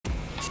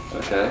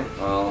Okay,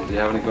 well, do you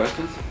have any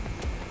questions?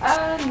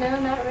 No,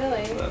 not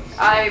really.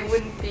 I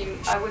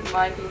wouldn't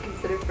mind being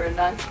considered for a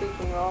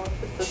non-speaking role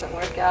if this doesn't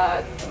work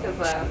out,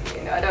 because,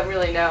 you know, I don't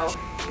really know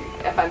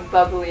if I'm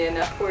bubbly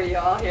enough for you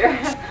all here.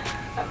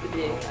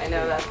 I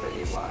know that's what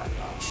you want.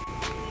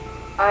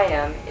 I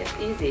am. It's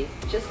easy.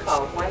 Just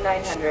call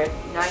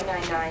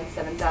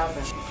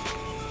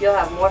 1-900-999-7000. You'll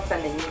have more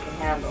fun than you can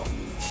handle.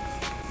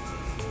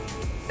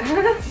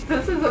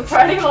 This is a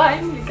party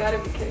line? You gotta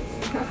be kidding me.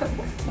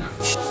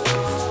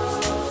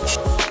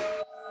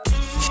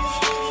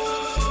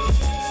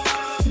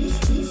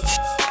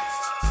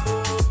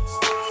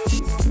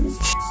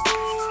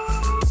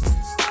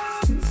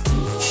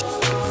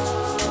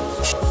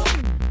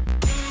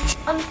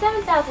 On the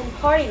 7000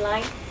 party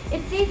line,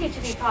 it's easy to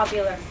be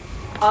popular.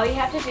 All you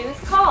have to do is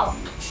call.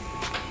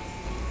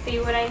 See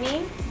what I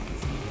mean?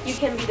 You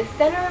can be the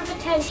center of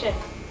attention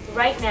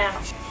right now.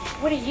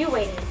 What are you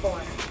waiting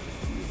for?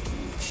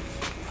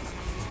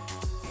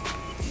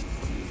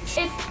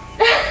 It's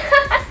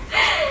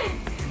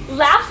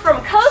laughs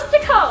from coast to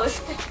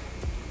coast.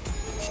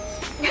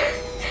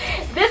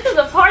 This is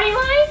a party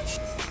line?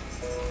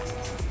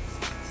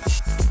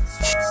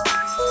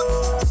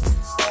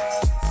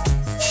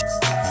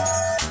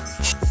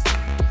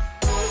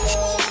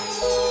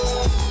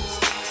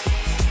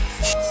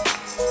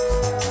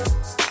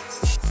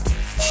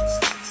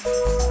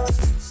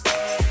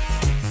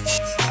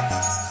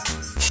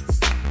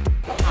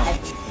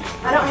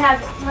 I don't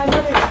have, my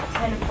mother's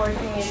kind of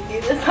forcing me to do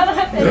this. I don't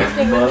have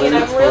anything with me and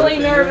I'm really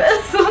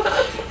nervous.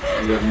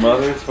 Your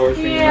mother's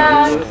forcing you?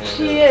 Yeah,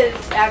 she is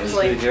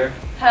actually. Is she here?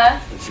 Huh?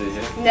 Is she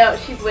here? No,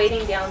 she's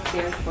waiting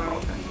downstairs for me.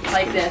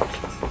 Like this.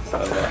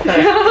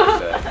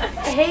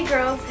 Hey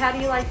girls, how do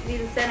you like to be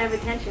the center of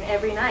attention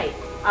every night?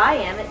 I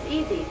am. It's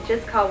easy.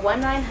 Just call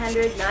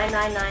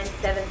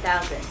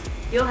 1-900-999-7000.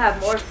 You'll have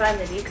more fun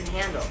than you can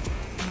handle.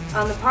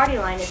 On the party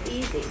line, it's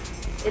easy.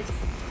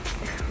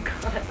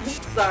 I'm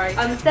sorry.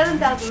 On the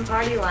 7000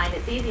 party line,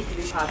 it's easy to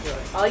be popular.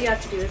 All you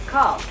have to do is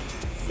call.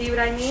 See what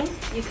I mean?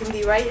 You can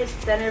be right at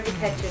the center of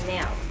attention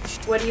now.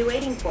 What are you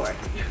waiting for?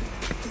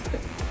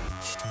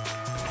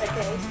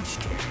 Okay.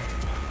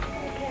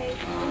 Okay.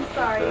 I'm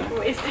sorry for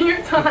wasting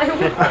your time.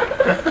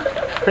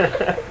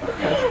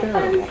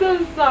 I'm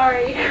so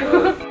sorry.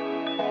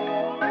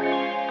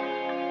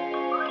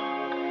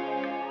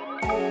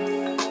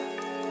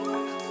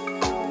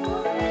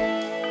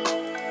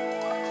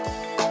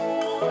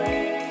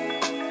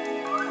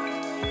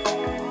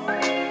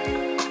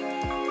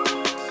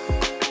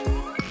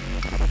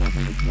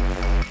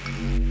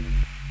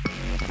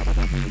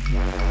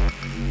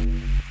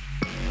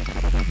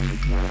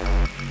 Thank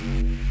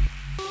you.